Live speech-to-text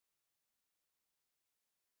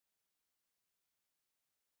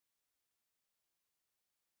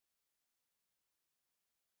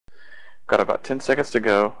Got about 10 seconds to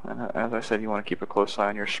go, and as I said, you want to keep a close eye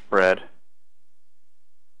on your spread.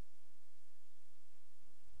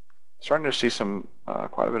 Starting to see some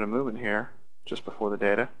quite a bit of movement here just before the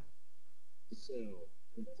data.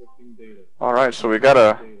 All right, so we got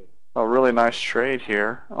a really nice trade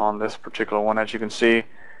here on this particular one. As you can see,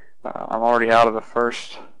 I'm already out of the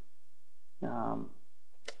first. I'm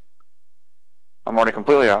already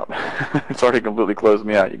completely out. It's already completely closed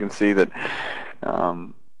me out. You can see that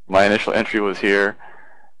my initial entry was here.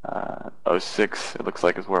 06, it looks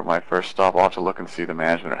like, is where my first stop. I'll have to look and see the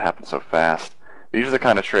management. It happened so fast. These are the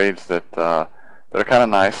kind of trades that are kind of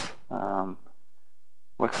nice.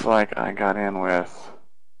 Looks like I got in with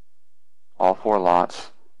all 4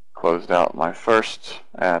 lots. Closed out my first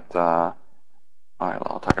at. All right,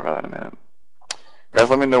 I'll talk about that in a minute. Guys,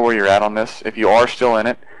 let me know where you're at on this. If you are still in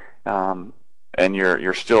it, and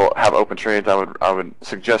you're still have open trades, I would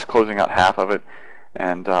suggest closing out half of it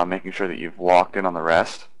and making sure that you've locked in on the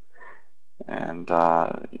rest. And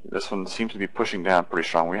this one seems to be pushing down pretty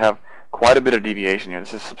strong. We have quite a bit of deviation here.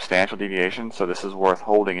 This is substantial deviation, so this is worth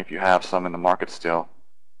holding if you have some in the market still.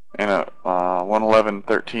 In a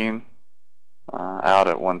 111.13, out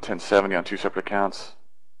at 110.70 on 2 separate accounts.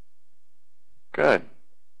 Good.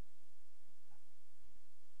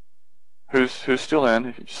 Who's still in?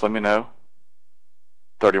 If you just let me know.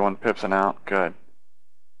 31 pips and out. Good.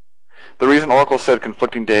 The reason Oracle said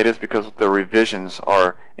conflicting data is because the revisions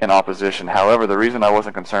are in opposition. However, the reason I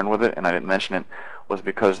wasn't concerned with it, and I didn't mention it, was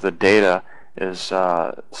because the data is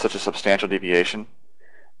such a substantial deviation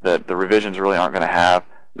that the revisions really aren't going to have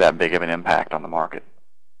that big of an impact on the market.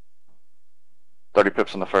 30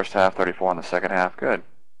 pips in the first half, 34 in the second half. Good.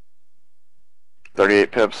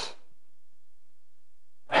 38 pips.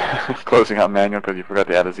 Closing out manual because you forgot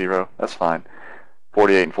to add a 0. That's fine.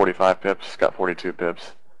 48 and 45 pips. Got 42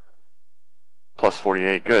 pips. Plus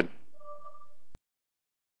 48. Good.